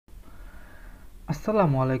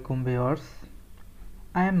Assalamualaikum viewers,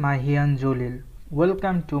 I am Mahian Jalil.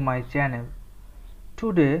 Welcome to my channel.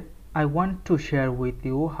 Today I want to share with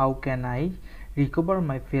you how can I recover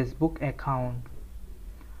my Facebook account.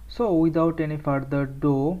 So without any further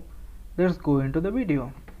ado, let's go into the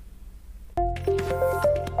video.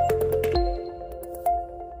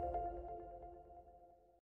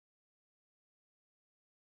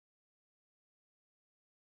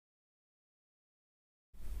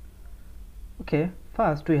 Okay,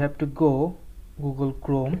 first we have to go Google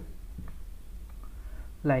Chrome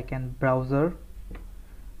like an browser.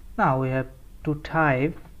 Now we have to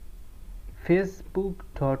type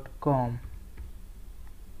facebook.com.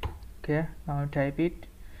 Okay, now type it.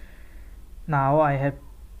 Now I have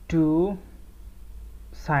to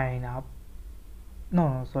sign up.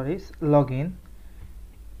 Login.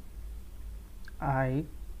 I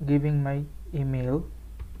giving my email.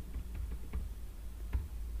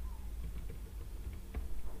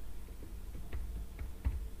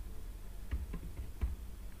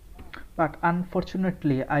 But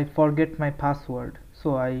unfortunately I forget my password,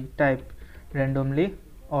 so I type randomly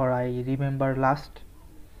or I remember last.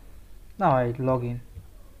 Now I log in.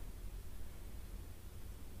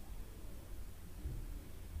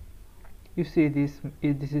 You see this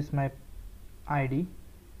is my ID,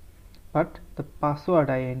 but the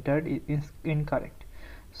password I entered is incorrect,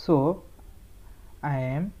 so I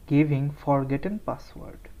am giving forgotten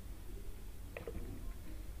password.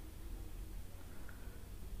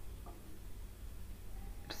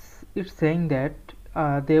 It's saying that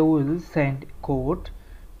they will send code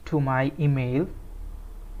to my email,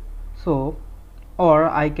 so or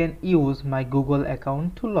I can use my Google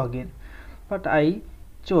account to log in, but I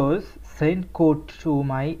chose send code to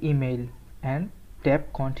my email and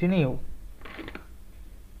tap continue.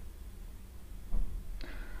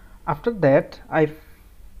 After that I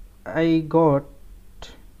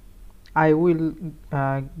will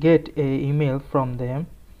get a email from them.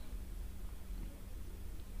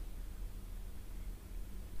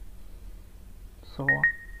 So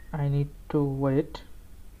I need to wait.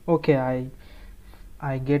 Okay,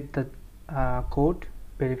 I get the code,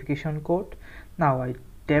 verification code. Now I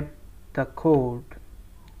tap the code.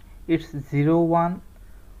 It's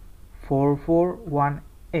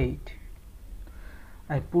 014418.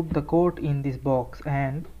 I put the code in this box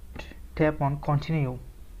and tap on continue.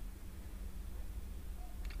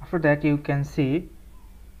 After that you can see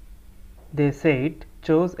they said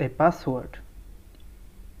choose a password,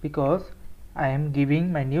 because I am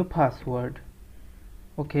giving my new password.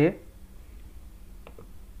 Okay,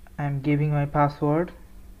 I am giving my password.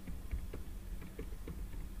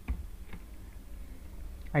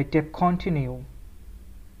 I tap continue.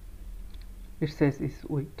 It says it's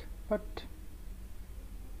weak, but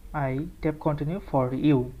I tap continue for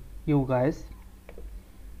you guys.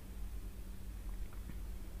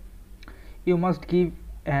 You must give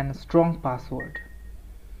a strong password.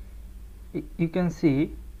 You can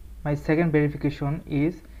see my second verification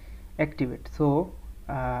is activate, so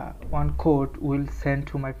one code will send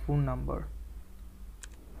to my phone number.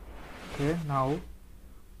 Okay, now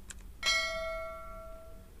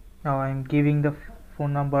I am giving the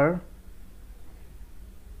phone number.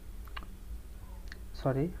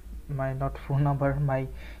 Sorry, not phone number, my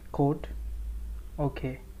code.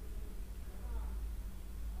 Okay,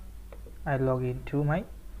 I log into my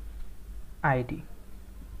ID.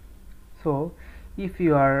 So if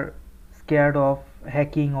you are scared of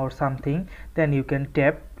hacking or something, then you can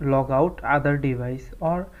tap log out other device,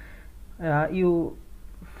 or you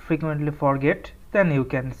frequently forget, then you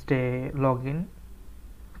can stay login.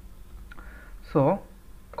 So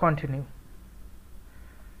continue.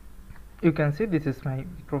 You can see this is my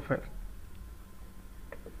profile.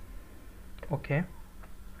 Okay,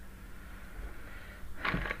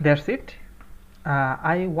 that's it.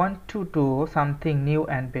 I want to do something new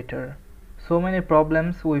and better. So many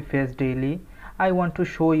problems we face daily. I want to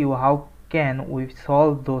show you how can we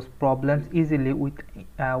solve those problems easily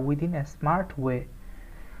within a smart way.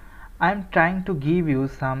 I am trying to give you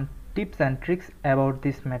some tips and tricks about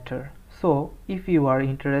this matter. So if you are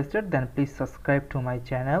interested, then please subscribe to my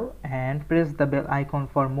channel and press the bell icon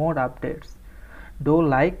for more updates. Do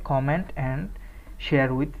like, comment and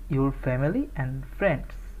share with your family and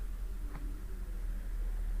friends.